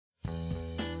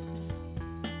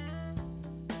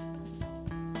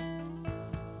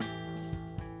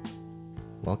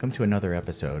Welcome to another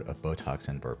episode of Botox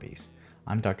and Burpees.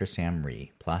 I'm Dr. Sam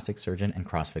Rhee, plastic surgeon and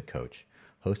CrossFit coach,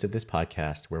 host of this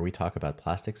podcast where we talk about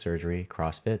plastic surgery,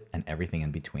 CrossFit, and everything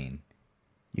in between.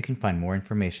 You can find more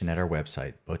information at our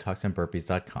website,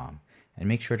 botoxandburpees.com, and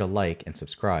make sure to like and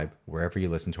subscribe wherever you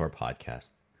listen to our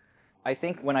podcast. I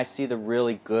think when I see the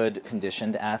really good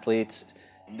conditioned athletes,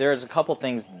 there's a couple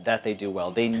things that they do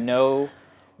well. They know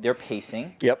their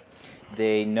pacing. Yep.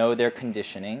 They know their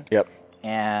conditioning. Yep.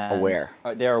 And Aware.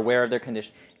 They're aware of their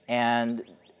condition. And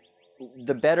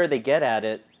the better they get at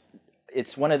it,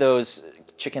 it's one of those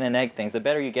chicken and egg things. The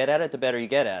better you get at it, the better you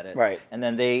get at it. Right. And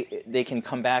then they can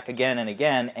come back again and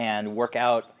again and work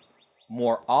out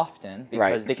more often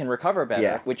because they can recover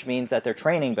better, which means that they're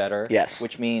training better,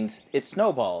 which means it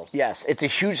snowballs. Yes, it's a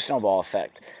huge snowball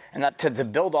effect. And that, to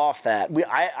build off that,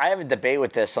 I have a debate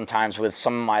with this sometimes with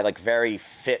some of my very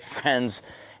fit friends,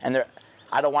 and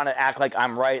I don't want to act like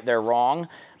I'm right, they're wrong,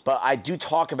 but I do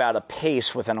talk about a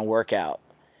pace within a workout.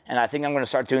 And I think I'm going to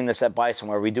start doing this at Bison,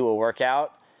 where we do a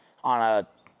workout on a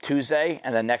Tuesday,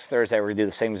 and then next Thursday we're going to do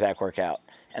the same exact workout.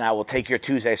 And I will take your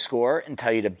Tuesday score and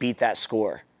tell you to beat that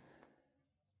score,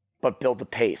 but build the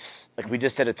pace. Like we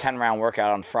just did a 10-round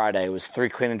workout on Friday. It was 3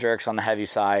 clean and jerks on the heavy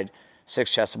side,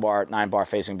 6 chest to bar, 9 bar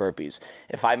facing burpees.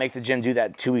 If I make the gym do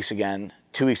that in 2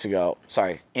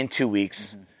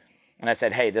 weeks, and I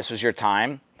said, hey, this was your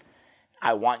time,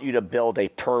 I want you to build a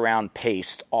per round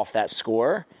pace off that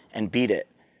score and beat it.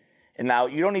 And now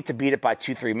you don't need to beat it by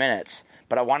 2-3 minutes,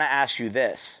 but I want to ask you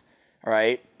this, all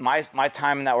right? My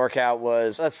time in that workout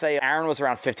was, let's say Aaron was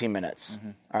around 15 minutes,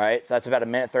 all right? So that's about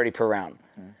 1:30 per round.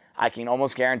 I can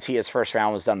almost guarantee his first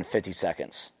round was done in 50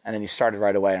 seconds, and then he started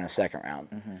right away on a second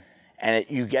round. And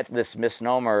you get this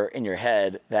misnomer in your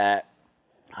head that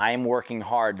I'm working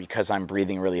hard because I'm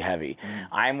breathing really heavy.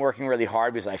 I'm working really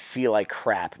hard because I feel like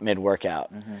crap mid-workout.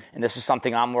 And this is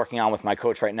something I'm working on with my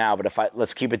coach right now, but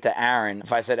let's keep it to Aaron.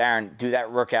 If I said, Aaron, do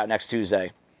that workout next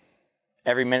Tuesday,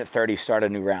 every 1:30, start a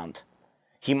new round.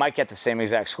 He might get the same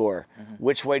exact score.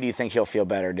 Which way do you think he'll feel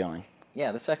better doing?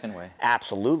 Yeah, the second way.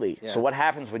 Absolutely. Yeah. So what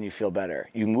happens when you feel better?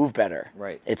 You move better.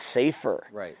 Right. It's safer.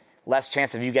 Right. Less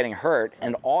chance of you getting hurt.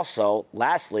 And also,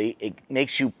 lastly, it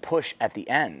makes you push at the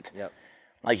end. Yep.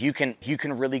 Like you can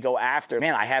really go after,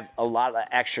 man, I have a lot of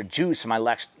extra juice in my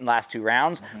last 2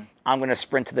 rounds. I'm going to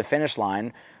sprint to the finish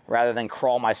line rather than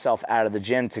crawl myself out of the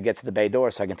gym to get to the bay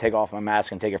door so I can take off my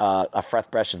mask and take a fresh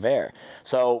breath of air.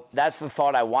 So that's the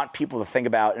thought I want people to think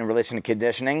about in relation to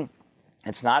conditioning.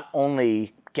 It's not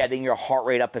only getting your heart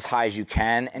rate up as high as you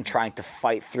can and trying to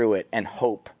fight through it and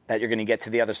hope that you're going to get to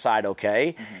the other side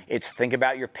okay. It's think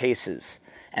about your paces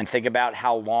and think about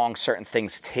how long certain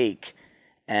things take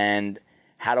and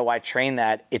how do I train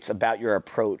that? It's about your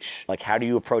approach. Like, how do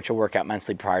you approach a workout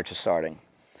mentally prior to starting?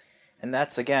 And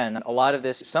that's, again, a lot of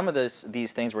this, some of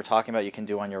these things we're talking about you can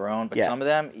do on your own, but some of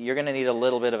them, you're going to need a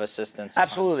little bit of assistance.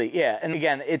 Absolutely, yeah. And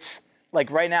again, it's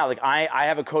like right now, like I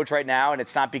have a coach right now, and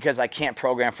it's not because I can't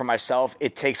program for myself.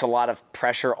 It takes a lot of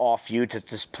pressure off you to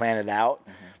just plan it out.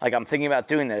 Like, I'm thinking about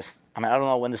doing this. I mean, I don't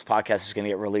know when this podcast is going to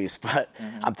get released, but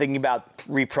I'm thinking about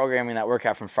reprogramming that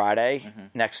workout from Friday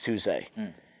next Tuesday.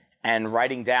 And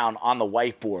writing down on the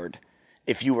whiteboard,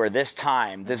 if you were this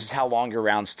time, this is how long your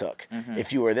rounds took.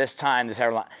 If you were this time, this is how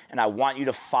long. And I want you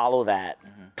to follow that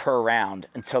per round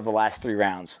until the last 3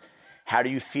 rounds. How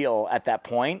do you feel at that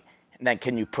point? And then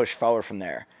can you push forward from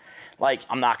there? Like,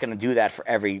 I'm not going to do that for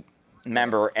every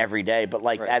member every day, but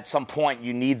at some point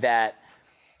you need that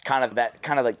kind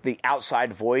of like the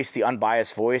outside voice, the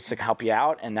unbiased voice to help you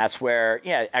out. And that's where,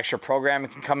 extra programming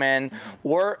can come in.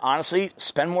 Or honestly,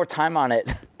 spend more time on it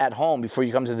at home before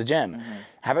you come to the gym.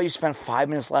 How about you spend 5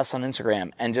 minutes less on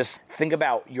Instagram and just think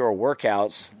about your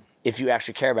workouts if you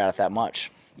actually care about it that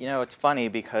much? You know, it's funny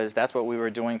because that's what we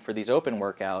were doing for these open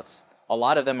workouts. A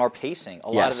lot of them are pacing. A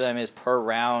lot of them is per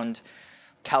round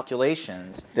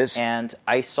calculations. And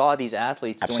I saw these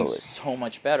athletes doing so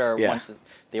much better once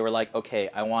they were like, okay,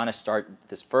 I want to start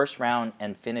this first round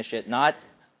and finish it not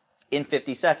in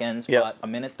 50 seconds, but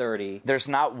 1:30. There's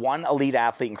not one elite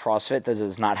athlete in CrossFit that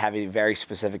does not have a very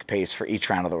specific pace for each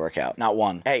round of the workout. Not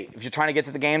one. Hey, if you're trying to get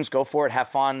to the games, go for it. Have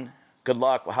fun. Good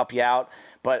luck. We'll help you out.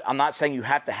 But I'm not saying you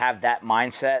have to have that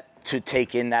mindset to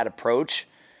take in that approach.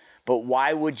 But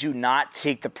why would you not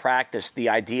take the practice, the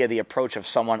idea, the approach of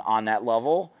someone on that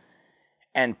level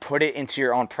and put it into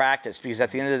your own practice? Because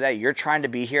at the end of the day, you're trying to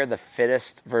be here the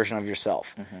fittest version of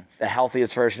yourself, the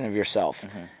healthiest version of yourself.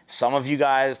 Some of you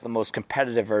guys, the most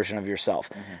competitive version of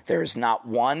yourself. There is not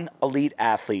one elite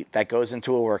athlete that goes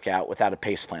into a workout without a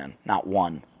pace plan. Not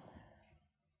one.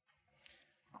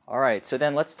 All right, so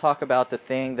then let's talk about the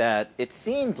thing that it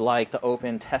seemed like the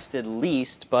Open tested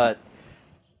least, but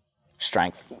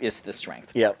Strength. Is the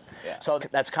strength. Yep. Yeah. So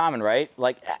that's common, right?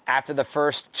 Like after the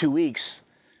first 2 weeks,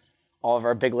 all of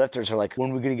our big lifters are like, when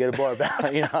are we going to get a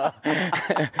barbell?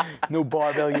 No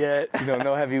barbell yet,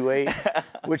 no heavy weight,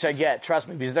 which I get, trust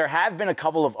me, because there have been a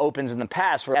couple of opens in the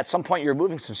past where at some point you're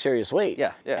moving some serious weight.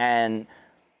 Yeah. And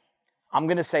I'm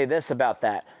going to say this about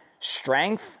that.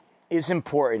 Strength is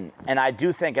important. And I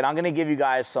do think, and I'm going to give you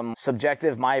guys some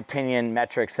subjective, my opinion,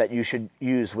 metrics that you should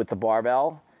use with the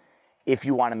barbell if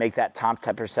you want to make that top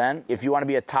 10%. If you want to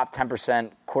be a top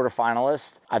 10%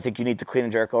 quarterfinalist, I think you need to clean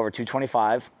and jerk over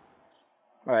 225.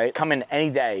 Right? Come in any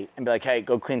day and be like, hey,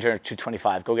 go clean and jerk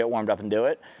 225. Go get warmed up and do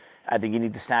it. I think you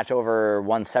need to snatch over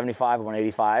 175,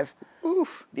 185.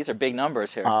 Oof, these are big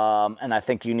numbers here. And I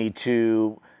think you need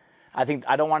to... I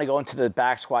don't want to go into the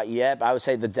back squat yet, but I would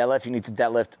say the deadlift, you need to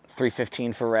deadlift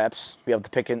 315 for reps, be able to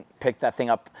pick that thing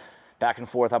up back and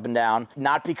forth, up and down.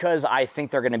 Not because I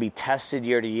think they're going to be tested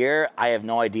year to year. I have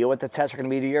no idea what the tests are going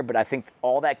to be to year, but I think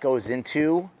all that goes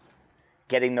into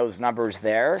getting those numbers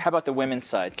there. How about the women's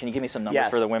side? Can you give me some numbers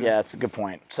for the women? Yeah, that's a good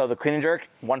point. So the clean and jerk,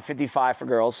 155 for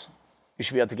girls. You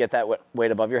should be able to get that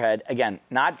weight above your head. Again,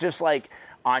 not just like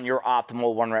on your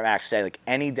optimal 1 rep max day. Like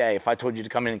any day, if I told you to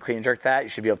come in and clean and jerk that, you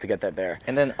should be able to get that there.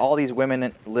 And then all these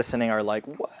women listening are like,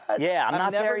 what? Yeah, I'm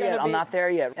not there yet. I'm not there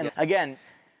yet. And again,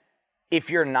 if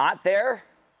you're not there,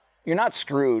 you're not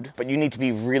screwed, but you need to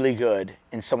be really good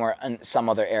in some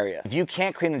other area. If you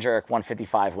can't clean and jerk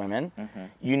 155 women,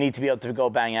 you need to be able to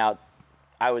go bang out,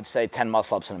 I would say 10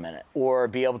 muscle ups in a minute, or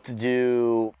be able to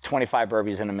do 25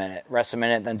 burpees in a minute, rest a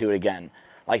minute, then do it again.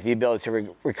 Like the ability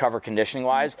to recover conditioning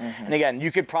wise. And again,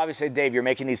 you could probably say, Dave, you're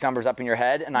making these numbers up in your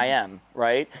head, and I am,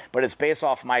 right? But it's based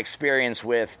off my experience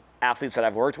with athletes that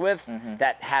I've worked with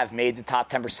that have made the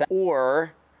top 10%,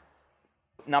 or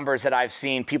numbers that I've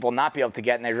seen people not be able to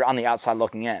get, and they're on the outside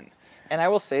looking in. And I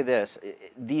will say this,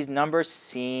 these numbers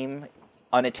seem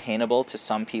unattainable to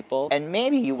some people, and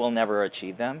maybe you will never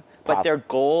achieve them, but they're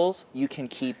goals you can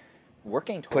keep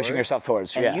working towards. Pushing yourself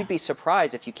towards, and you'd be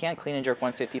surprised if you can't clean and jerk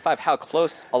 155, how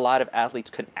close a lot of athletes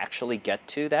could actually get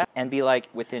to that and be like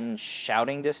within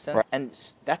shouting distance, right. And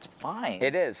that's fine.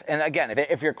 It is. And again,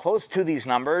 if you're close to these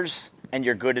numbers and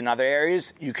you're good in other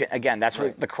areas, you can, again, that's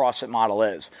what the CrossFit model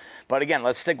is. But again,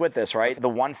 let's stick with this, right? The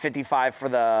 155 for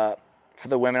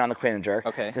the women on the clean and jerk.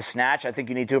 Okay. The snatch, I think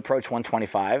you need to approach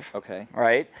 125. Okay.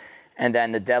 Right? And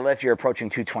then the deadlift, you're approaching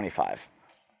 225.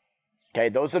 Okay,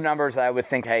 those are numbers that I would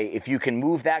think, hey, if you can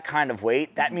move that kind of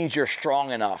weight, that means you're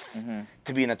strong enough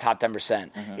to be in the top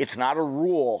 10%. It's not a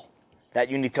rule that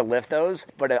you need to lift those,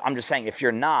 but I'm just saying if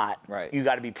you're not, you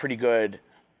got to be pretty good.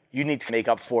 You need to make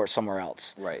up for it somewhere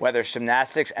else, whether it's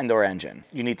gymnastics and or engine.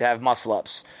 You need to have muscle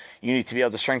ups. You need to be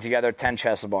able to string together 10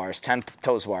 chest bars, 10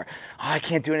 toes bar. Oh, I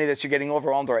can't do any of this. You're getting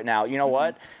overwhelmed right now. You know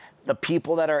what? The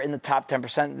people that are in the top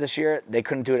 10% this year, they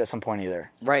couldn't do it at some point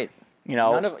either. Right. You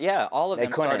know, all of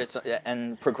them started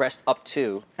and progressed up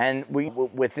to. And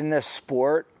within this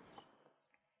sport,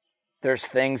 there's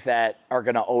things that are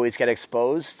going to always get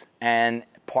exposed, and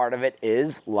part of it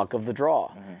is luck of the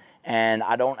draw. And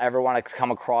I don't ever want to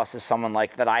come across as someone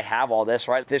like that. I have all this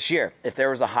right this year. If there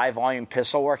was a high volume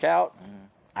pistol workout,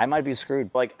 I might be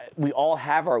screwed. Like, we all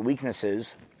have our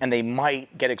weaknesses, and they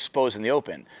might get exposed in the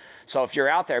open. So if you're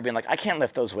out there being like, I can't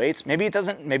lift those weights, maybe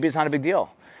it's not a big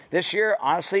deal. This year,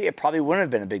 honestly, it probably wouldn't have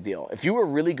been a big deal. If you were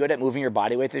really good at moving your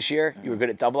body weight this year, you were good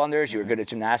at double unders, you were good at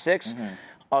gymnastics,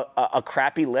 a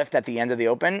crappy lift at the end of the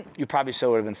open, you probably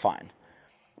still would have been fine.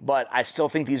 But I still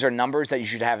think these are numbers that you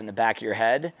should have in the back of your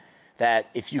head, that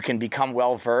if you can become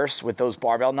well-versed with those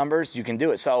barbell numbers, you can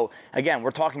do it. So, again,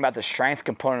 we're talking about the strength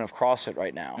component of CrossFit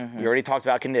right now. We already talked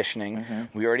about conditioning.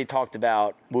 We already talked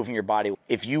about moving your body.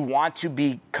 If you want to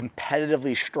be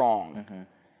competitively strong,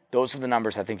 those are the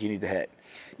numbers I think you need to hit.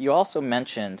 You also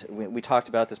mentioned, we talked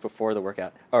about this before the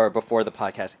workout, or before the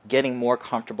podcast, getting more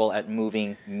comfortable at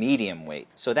moving medium weight.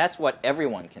 So that's what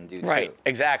everyone can do, too. Right,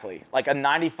 exactly. Like a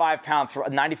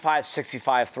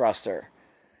 95-65 thruster.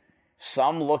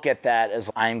 Some look at that as,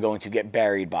 I'm going to get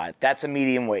buried by it. That's a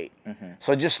medium weight.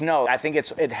 So just know, I think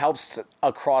it helps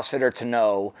a CrossFitter to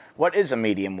know what is a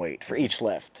medium weight for each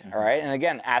lift, all right? And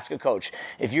again, ask a coach.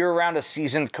 If you're around a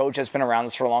seasoned coach that's been around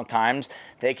this for a long time,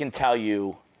 they can tell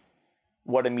you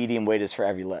what a medium weight is for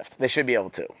every lift. They should be able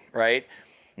to, right?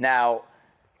 Now,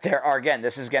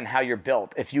 this is how you're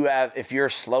built. If you're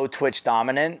slow twitch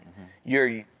dominant,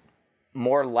 you're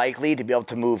more likely to be able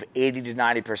to move 80 to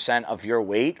 90% of your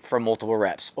weight for multiple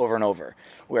reps over and over.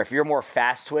 Where if you're more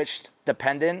fast twitch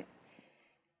dependent,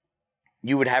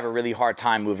 you would have a really hard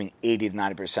time moving 80 to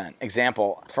 90%.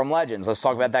 Example, from Legends, let's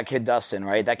talk about that kid Dustin,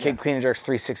 right? That kid clean and jerks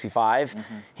 365.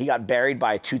 He got buried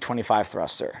by a 225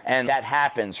 thruster. And that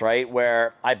happens, right?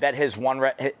 Where I bet his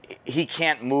he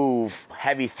can't move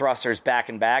heavy thrusters back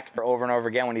and back or over and over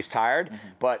again when he's tired,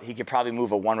 but he could probably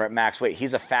move a 1-rep max weight.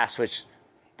 He's a fast switch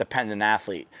dependent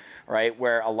athlete, right?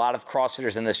 Where a lot of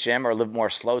CrossFitters in this gym are a little more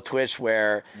slow twitch,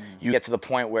 where you get to the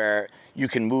point where you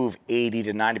can move 80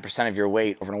 to 90% of your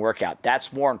weight over a workout.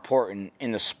 That's more important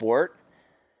in the sport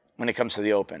when it comes to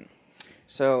the open.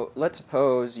 So let's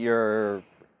suppose you're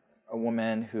a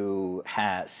woman who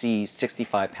sees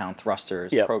 65-pound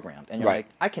thrusters programmed, and you're like,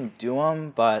 I can do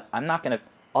them, but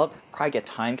I'll probably get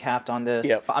time capped on this.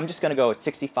 I'm just going to go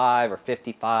 65 or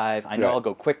 55. I know I'll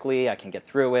go quickly. I can get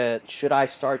through it. Should I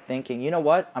start thinking, you know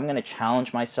what? I'm going to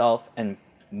challenge myself and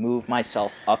move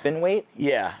myself up in weight?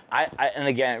 Yeah. And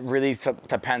again, it really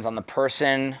depends on the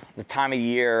person, the time of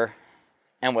year,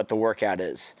 and what the workout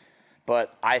is.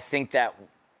 But I think that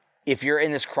if you're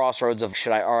in this crossroads of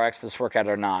should I RX this workout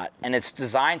or not, and it's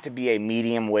designed to be a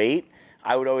medium weight,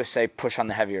 I would always say push on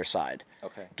the heavier side.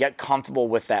 Okay. Get comfortable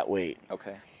with that weight.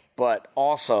 Okay. But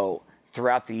also,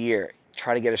 throughout the year,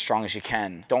 try to get as strong as you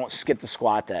can. Don't skip the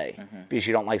squat day because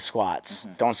you don't like squats.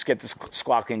 Don't skip the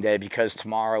squat clean day because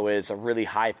tomorrow is a really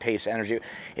high-paced energy.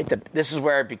 This is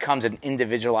where it becomes an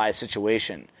individualized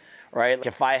situation, right?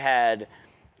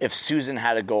 If Susan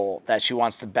had a goal that she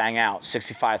wants to bang out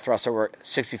 65-pound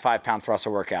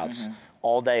thruster workouts,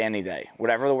 all day, any day.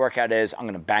 Whatever the workout is, I'm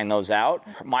going to bang those out.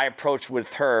 My approach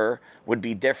with her would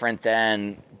be different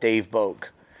than Dave Boak,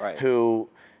 who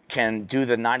can do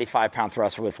the 95-pound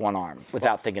thruster with one arm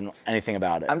without thinking anything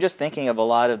about it. I'm just thinking of a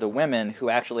lot of the women who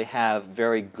actually have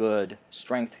very good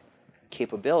strength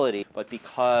capability, but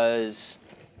because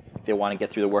they want to get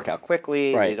through the workout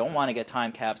quickly, they don't want to get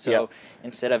time capped. So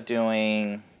instead of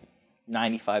doing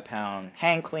 95-pound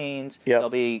hang cleans, they'll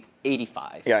be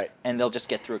 85. And they'll just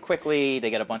get through it quickly. They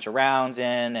get a bunch of rounds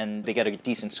in, and they get a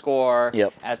decent score,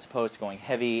 as opposed to going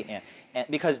heavy. And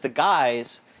because the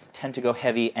guys tend to go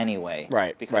heavy anyway,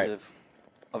 because of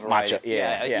a variety of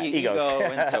ego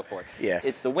and so forth.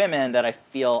 It's the women that I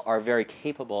feel are very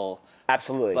capable.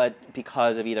 Absolutely. But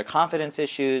because of either confidence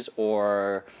issues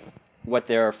or what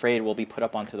they're afraid will be put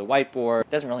up onto the whiteboard,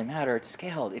 it doesn't really matter. It's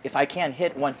scaled. If I can't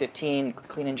hit 115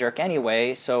 clean and jerk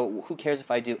anyway, so who cares if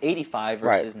I do 85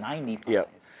 versus 95?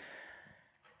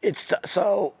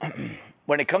 So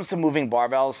when it comes to moving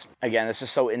barbells, again, this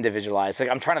is so individualized. Like,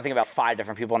 I'm trying to think about 5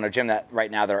 different people in our gym that right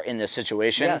now that are in this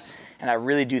situation. And I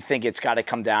really do think it's got to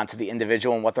come down to the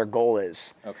individual and what their goal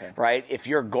is. Right? If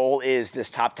your goal is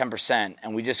this top 10%,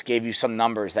 and we just gave you some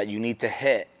numbers that you need to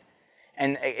hit,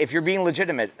 and if you're being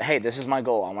legitimate, hey, this is my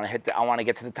goal. I want to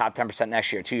get to the top 10%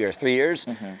 next year, 2 years, 3 years.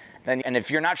 And if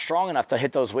you're not strong enough to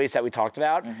hit those weights that we talked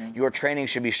about, your training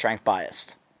should be strength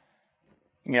biased.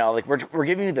 You know, like we're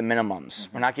giving you the minimums.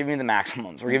 We're not giving you the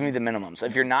maximums. We're giving you the minimums.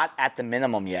 If you're not at the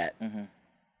minimum yet,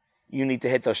 you need to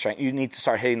hit those strength. You need to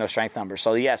start hitting those strength numbers.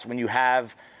 So yes, when you're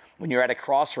at a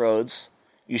crossroads,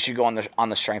 you should go on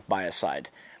the strength bias side,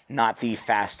 not the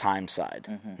fast time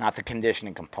side, not the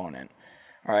conditioning component.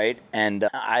 All right. And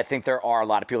I think there are a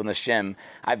lot of people in this gym.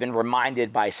 I've been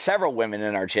reminded by several women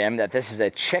in our gym that this is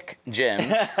a chick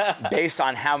gym based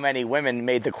on how many women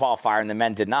made the qualifier and the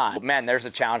men did not. Man, there's a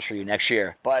challenge for you next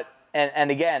year. But and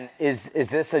again, is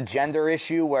this a gender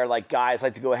issue where like guys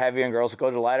like to go heavier and girls go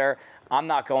to lighter? I'm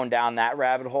not going down that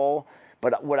rabbit hole.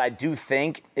 But what I do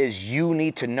think is you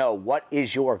need to know what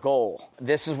is your goal.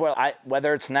 This is where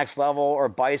whether it's Next Level or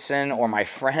Bison or my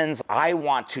friends, I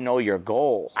want to know your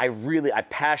goal. I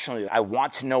passionately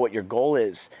want to know what your goal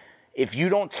is. If you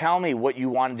don't tell me what you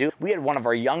want to do, we had one of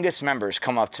our youngest members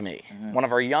come up to me. One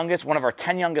of our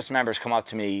 10 youngest members come up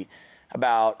to me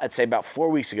about 4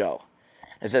 weeks ago.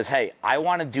 It says, hey, I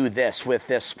want to do this with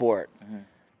this sport.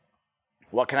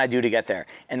 What can I do to get there?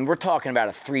 And we're talking about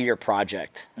a 3-year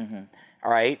project. All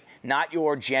right? Not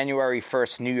your January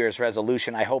 1st New Year's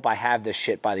resolution. I hope I have this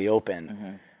shit by the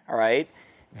open. All right?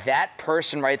 That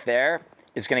person right there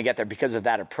is going to get there because of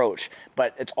that approach.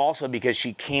 But it's also because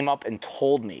she came up and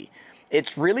told me.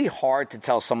 It's really hard to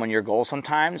tell someone your goal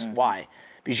sometimes. Why?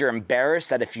 Because you're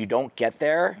embarrassed that if you don't get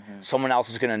there, someone else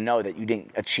is going to know that you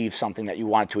didn't achieve something that you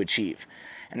wanted to achieve.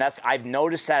 And I've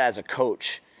noticed that as a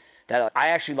coach, that I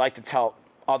actually like to tell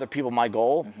other people my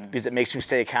goal because it makes me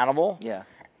stay accountable.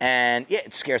 And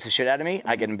it scares the shit out of me.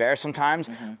 I get embarrassed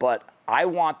sometimes, but I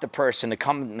want the person to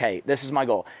come, hey, this is my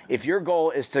goal. If your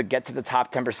goal is to get to the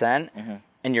top 10%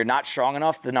 and you're not strong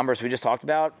enough, the numbers we just talked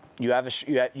about,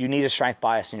 you need a strength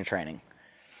bias in your training.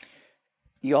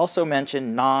 You also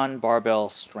mentioned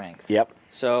non-barbell strength.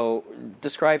 So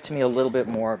describe to me a little bit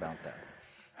more about that.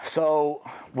 So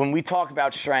when we talk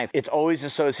about strength, it's always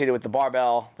associated with the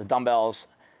barbell, the dumbbells.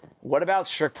 What about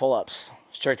strict pull-ups,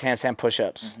 strict handstand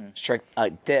push-ups, strict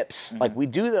dips? Like we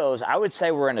do those. I would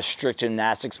say we're in a strict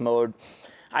gymnastics mode.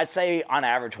 I'd say on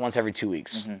average once every 2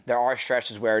 weeks. There are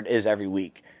stretches where it is every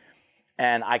week.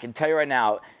 And I can tell you right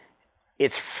now,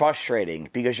 it's frustrating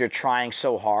because you're trying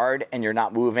so hard and you're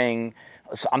not moving.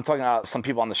 So I'm talking about some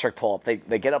people on the strict pull-up. They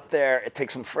get up there, it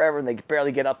takes them forever, and they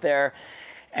barely get up there.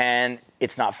 And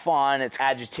it's not fun, it's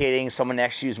agitating, someone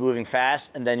next to you is moving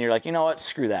fast, and then you're like, you know what,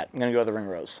 screw that. I'm gonna go to the ring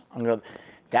rows.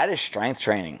 That is strength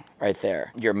training right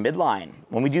there. Your midline,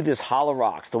 when we do this hollow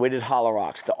rocks, the weighted hollow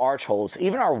rocks, the arch holds,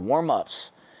 even our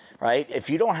warm-ups, right? If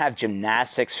you don't have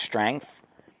gymnastics strength,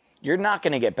 you're not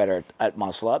going to get better at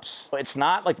muscle-ups. It's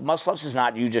not like muscle-ups is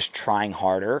not you just trying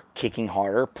harder, kicking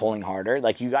harder, pulling harder.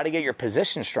 Like you got to get your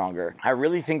position stronger. I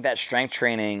really think that strength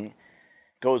training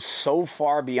goes so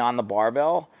far beyond the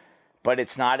barbell, but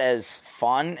it's not as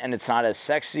fun and it's not as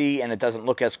sexy and it doesn't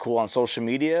look as cool on social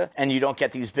media. And you don't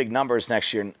get these big numbers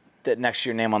next to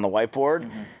your name on the whiteboard,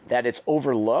 that it's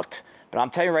overlooked. But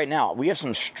I'm telling you right now, we have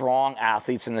some strong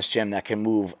athletes in this gym that can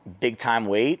move big time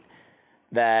weight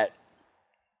that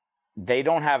they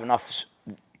don't have enough,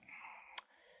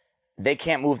 they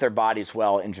can't move their bodies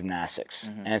well in gymnastics.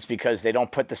 And it's because they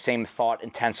don't put the same thought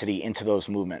intensity into those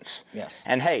movements. Yes.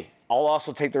 And hey, I'll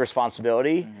also take the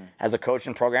responsibility as a coach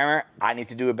and programmer. I need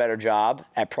to do a better job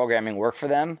at programming work for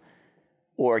them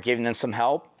or giving them some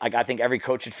help. Like I think every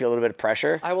coach should feel a little bit of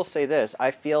pressure. I will say this.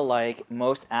 I feel like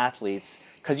most athletes,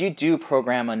 because you do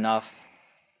program enough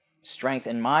strength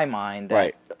in my mind,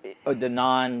 that the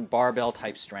non-barbell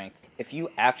type strength, if you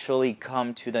actually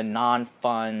come to the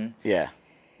non-fun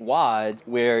WOD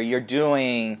where you're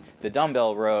doing the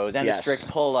dumbbell rows and the strict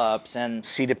pull-ups and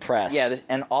seated press,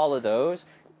 and all of those,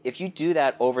 if you do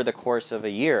that over the course of a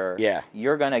year,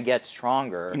 you're going to get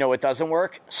stronger. You know, it doesn't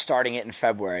work starting it in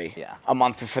February, a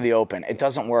month before the Open. It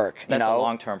doesn't work. That's a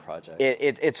long-term project.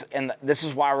 It's and this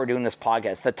is why we're doing this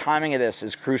podcast. The timing of this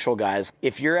is crucial, guys.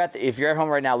 If you're at home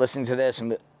right now listening to this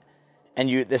and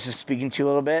this is speaking to you a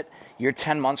little bit, you're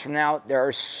 10 months from now, there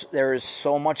is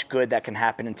so much good that can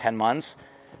happen in 10 months,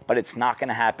 but it's not going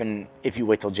to happen if you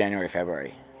wait till January,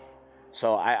 February.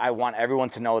 So I want everyone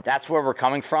to know that's where we're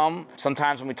coming from.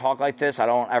 Sometimes when we talk like this, I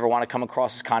don't ever want to come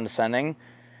across as condescending,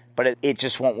 but it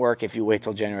just won't work if you wait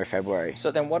till January, February.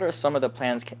 So then what are some of the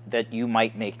plans that you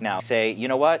might make now? Say, you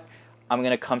know what? I'm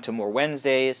going to come to more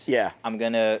Wednesdays. I'm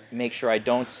going to make sure I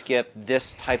don't skip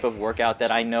this type of workout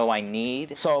that I know I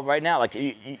need. So right now, like,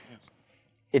 again,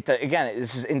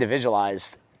 this is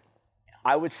individualized.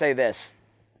 I would say this.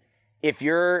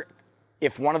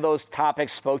 If one of those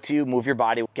topics spoke to you, move your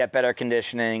body, get better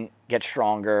conditioning, get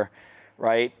stronger,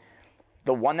 right?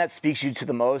 The one that speaks you to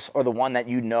the most or the one that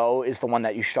you know is the one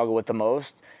that you struggle with the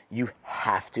most, you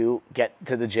have to get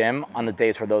to the gym on the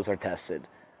days where those are tested.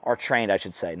 Or trained, I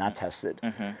should say, not tested.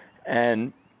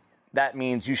 And that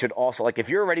means you should also, like if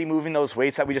you're already moving those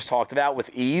weights that we just talked about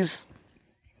with ease,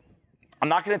 I'm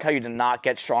not going to tell you to not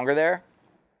get stronger there.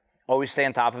 Always stay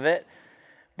on top of it.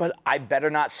 But I better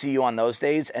not see you on those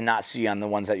days and not see you on the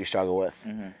ones that you struggle with.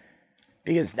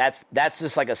 Because that's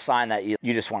just like a sign that you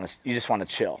just want to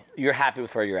chill. You're happy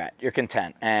with where you're at. You're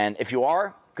content. And if you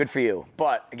are, good for you.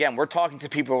 But again, we're talking to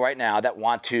people right now that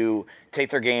want to take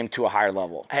their game to a higher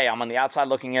level. Hey, I'm on the outside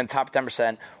looking in, top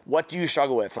 10%. What do you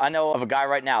struggle with? I know of a guy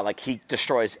right now, like he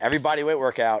destroys every bodyweight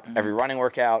workout, every running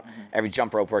workout, every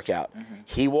jump rope workout.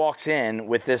 He walks in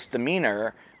with this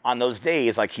demeanor on those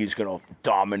days like he's going to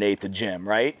dominate the gym,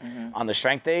 right? On the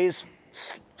strength days,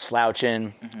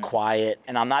 slouching, quiet.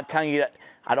 And I'm not telling you that.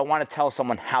 I don't want to tell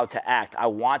someone how to act. I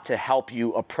want to help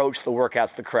you approach the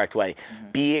workouts the correct way.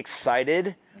 Be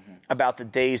excited about the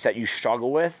days that you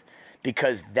struggle with,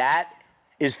 because that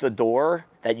is the door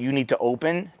that you need to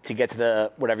open to get to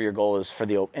the whatever your goal is for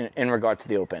the in regard to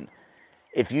the Open.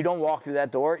 If you don't walk through that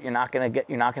door, you're not gonna get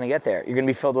there. You're gonna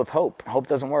be filled with hope. Hope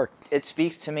doesn't work. It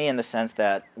speaks to me in the sense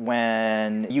that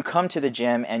when you come to the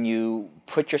gym and you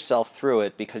put yourself through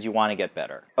it because you want to get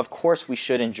better, of course we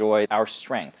should enjoy our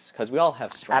strengths because we all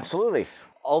have strengths. Absolutely.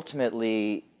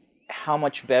 Ultimately, how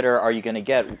much better are you going to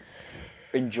get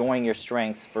enjoying your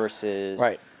strengths versus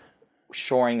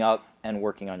shoring up and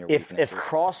working on your weaknesses? If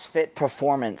CrossFit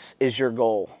performance is your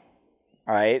goal,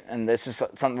 all right, and this is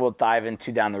something we'll dive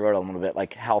into down the road a little bit,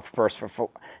 like health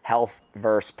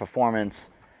versus performance.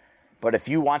 But if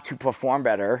you want to perform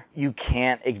better, you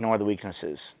can't ignore the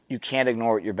weaknesses. You can't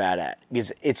ignore what you're bad at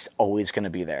because it's always going to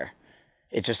be there.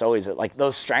 It's just always like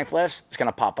those strength lifts, it's going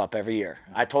to pop up every year.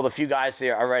 I told a few guys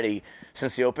there already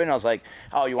since the Open, I was like,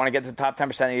 oh, you want to get to the top 10%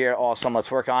 of the year? Awesome,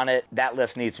 let's work on it. That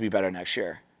lift needs to be better next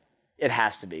year. It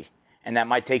has to be. And that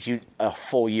might take you a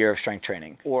full year of strength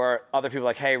training. Or other people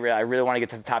like, hey, I really want to get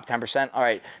to the top 10%. All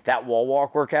right, that wall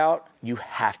walk workout, you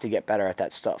have to get better at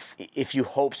that stuff. If you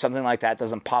hope something like that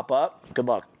doesn't pop up, good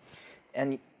luck.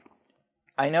 And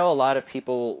I know a lot of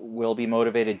people will be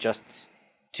motivated just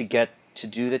to get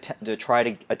to try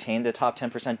to attain the top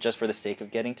 10% just for the sake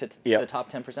of getting to the top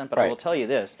 10%. But I will tell you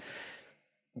this,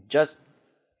 just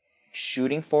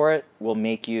shooting for it will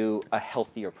make you a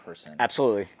healthier person.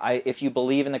 Absolutely. If you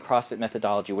believe in the CrossFit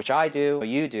methodology, which I do,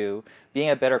 you do, being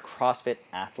a better CrossFit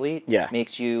athlete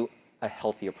makes you a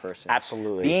healthier person.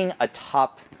 Absolutely. Being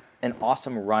an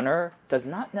awesome runner does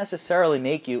not necessarily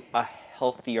make you a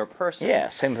healthier person. Yeah,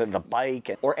 same with the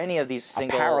bike. Or any of these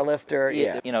single... powerlifter,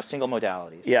 single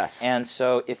modalities. Yes. And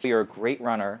so if you're a great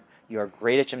runner, you're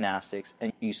great at gymnastics,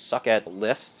 and you suck at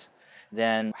lifts,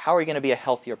 then how are you going to be a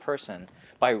healthier person?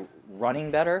 By running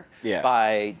better?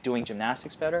 By doing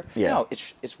gymnastics better? No,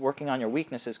 it's working on your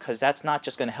weaknesses, because that's not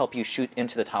just going to help you shoot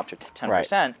into the top 10%.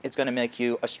 Right. It's going to make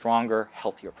you a stronger,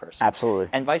 healthier person. Absolutely.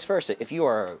 And vice versa. If you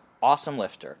are an awesome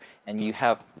lifter and you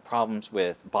have problems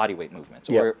with body weight movements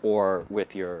or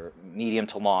with your medium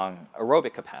to long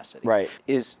aerobic capacity,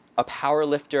 is a power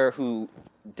lifter who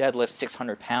deadlifts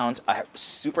 600 pounds a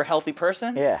super healthy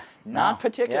person? Not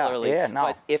particularly.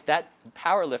 But if that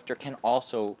power lifter can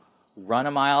also run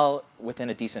a mile within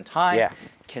a decent time,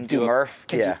 can do Murph,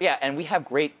 and we have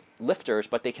great lifters,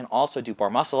 but they can also do bar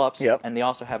muscle ups, and they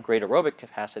also have great aerobic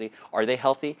capacity. Are they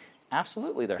healthy?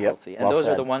 Absolutely, they're healthy, and those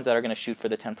are the ones that are going to shoot for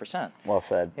the 10%. Well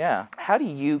said. Yeah. How do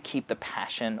you keep the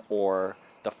passion or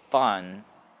the fun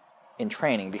in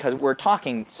training? Because we're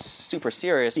talking super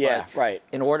serious, but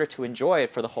in order to enjoy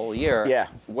it for the whole year,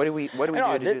 what do we do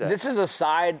to do that? This is a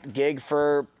side gig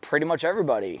for pretty much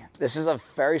everybody. This is a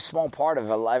very small part of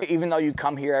a life. Even though you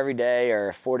come here every day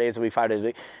or 4 days a week, 5 days a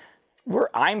week,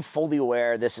 I'm fully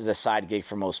aware this is a side gig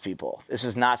for most people. This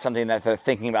is not something that they're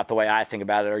thinking about the way I think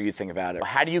about it or you think about it.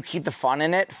 How do you keep the fun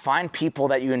in it? Find people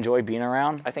that you enjoy being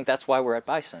around. I think that's why we're at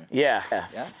Bison. Yeah.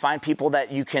 Find people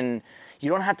that you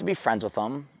don't have to be friends with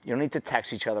them. You don't need to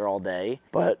text each other all day.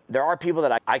 But there are people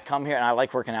that I come here and I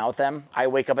like working out with them. I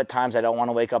wake up at times I don't want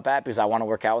to wake up at because I want to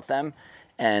work out with them.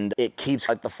 And it keeps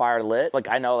the fire lit.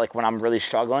 I know when I'm really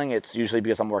struggling, it's usually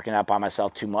because I'm working out by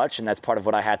myself too much, and that's part of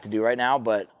what I have to do right now.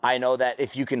 But I know that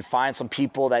if you can find some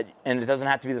people and it doesn't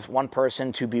have to be this one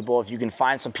person, two people, if you can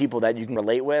find some people that you can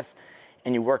relate with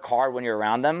and you work hard when you're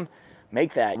around them,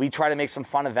 make that. We try to make some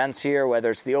fun events here,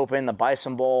 whether it's the Open, the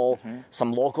Bison Bowl,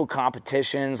 some local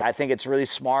competitions. I think it's really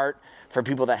smart for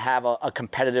people that have a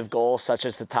competitive goal, such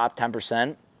as the top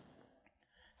 10%,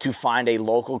 to find a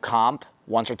local comp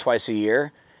once or twice a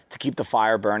year to keep the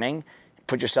fire burning,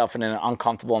 put yourself in an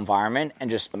uncomfortable environment, and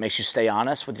just makes you stay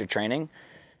honest with your training.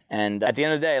 And at the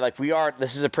end of the day,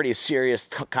 this is a pretty serious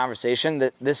conversation.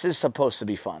 That this is supposed to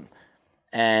be fun.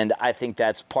 And I think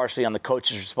that's partially on the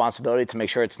coach's responsibility to make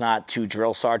sure it's not too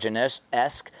drill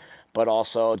sergeant-esque, but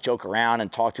also joke around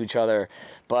and talk to each other.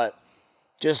 But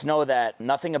just know that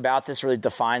nothing about this really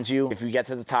defines you. If you get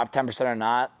to the top 10% or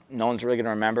not, no one's really going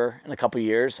to remember in a couple of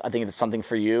years. I think it's something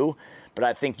for you, but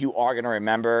I think you are going to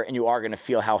remember and you are going to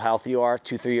feel how healthy you are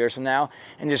 2-3 years from now.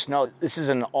 And just know this is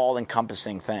an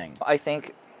all-encompassing thing. I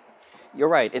think you're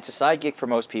right. It's a side gig for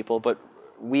most people, but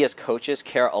we as coaches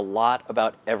care a lot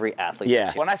about every athlete.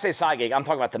 Yeah. When I say side gig, I'm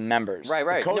talking about the members. Right.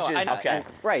 The coaches, okay.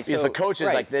 Right. Because the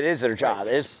coaches, that is their job.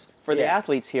 Right. For the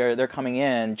athletes here, they're coming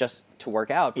in just to work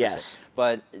out. Yes.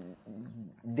 But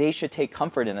they should take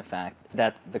comfort in the fact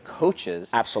that the coaches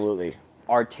absolutely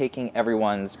are taking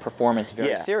everyone's performance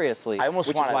very seriously, which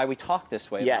is why we talk this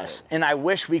way. Yes. And I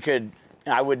wish we could,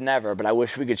 I would never, but I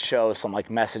wish we could show some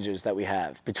messages that we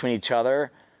have between each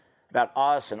other about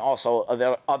us and also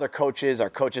other coaches, our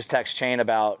coaches text chain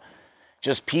about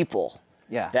just people.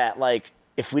 Yeah. That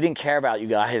if we didn't care about you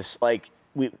guys,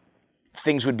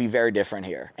 things would be very different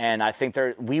here. And I think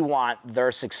we want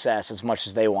their success as much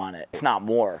as they want it, if not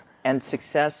more. And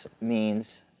success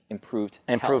means improvement,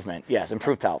 health. Yes,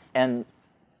 improved health. And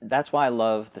that's why I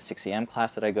love the 6 a.m.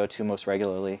 class that I go to most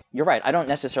regularly. You're right, I don't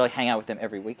necessarily hang out with them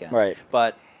every weekend. Right.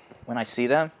 But when I see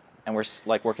them, and we're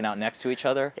working out next to each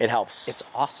other, it helps. It's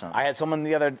awesome. I had someone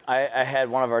I had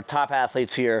one of our top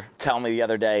athletes here tell me the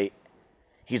other day,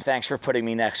 thanks for putting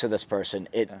me next to this person.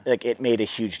 It made a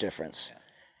huge difference.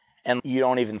 And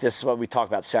this is what we talk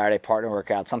about Saturday partner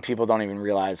workout. Some people don't even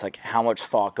realize how much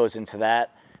thought goes into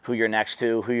that, who you're next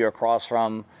to, who you're across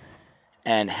from,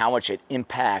 and how much it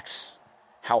impacts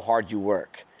how hard you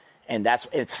work. And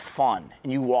it's fun.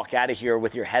 And you walk out of here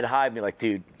with your head high and be like,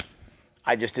 dude,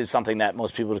 I just did something that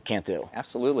most people can't do.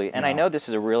 Absolutely. And I know this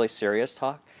is a really serious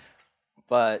talk,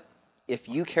 but if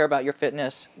you care about your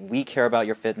fitness, we care about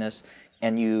your fitness,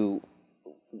 and you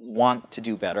want to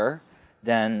do better,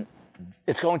 then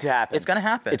it's going to happen. It's going to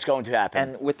happen. It's going to happen.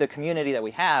 And with the community that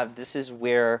we have, this is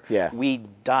where we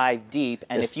dive deep.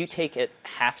 And if you take it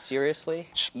half seriously,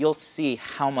 you'll see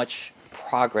how much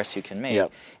progress you can make.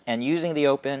 Yep. And using the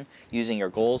Open, using your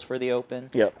goals for the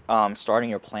Open, starting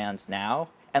your plans now.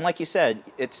 And like you said,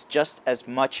 it's just as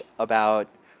much about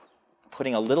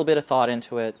putting a little bit of thought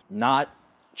into it, not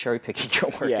cherry picking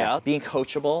your workout, being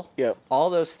coachable, all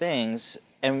those things,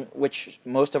 and which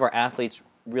most of our athletes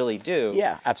really do.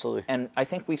 Yeah, absolutely. And I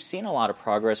think we've seen a lot of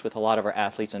progress with a lot of our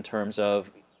athletes in terms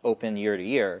of Open year to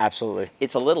year. Absolutely.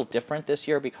 It's a little different this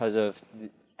year because of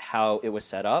how it was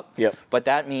set up. Yep. But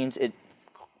that means it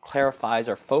clarifies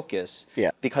our focus.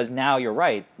 Yeah. Because now you're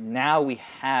right. Now we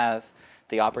have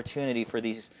the opportunity for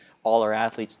all our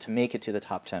athletes to make it to the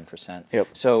top 10%. Yep.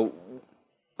 So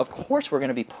of course we're going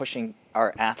to be pushing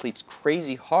our athletes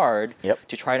crazy hard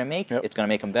to try to make it. It's going to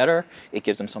make them better. It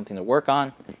gives them something to work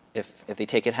on. If they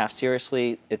take it half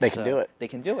seriously, they can do it. They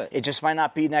can do it. It just might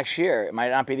not be next year. It might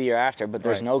not be the year after, but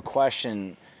there's no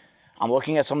question. I'm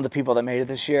looking at some of the people that made it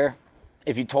this year.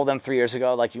 If you told them 3 years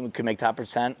ago, like, you could make top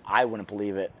 %, I wouldn't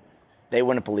believe it. They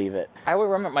wouldn't believe it. I would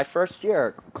remember my first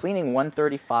year, cleaning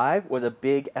 135 was a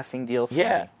big effing deal for me.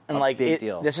 And like, big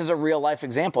deal. This is a real life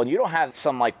example. You don't have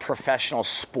some like professional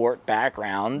sport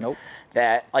background. Nope.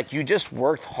 That like, you just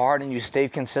worked hard and you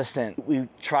stayed consistent. We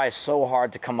try so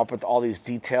hard to come up with all these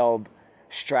detailed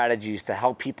strategies to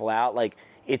help people out. Like,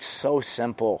 it's so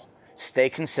simple. Stay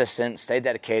consistent, stay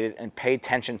dedicated, and pay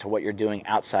attention to what you're doing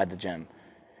outside the gym.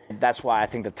 That's why I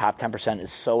think the top 10%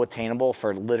 is so attainable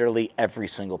for literally every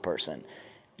single person.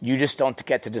 You just don't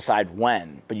get to decide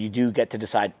when, but you do get to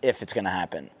decide if it's going to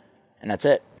happen. And that's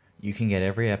it. You can get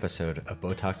every episode of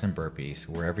Botox and Burpees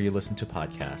wherever you listen to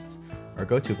podcasts, or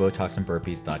go to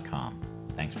BotoxandBurpees.com.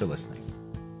 Thanks for listening.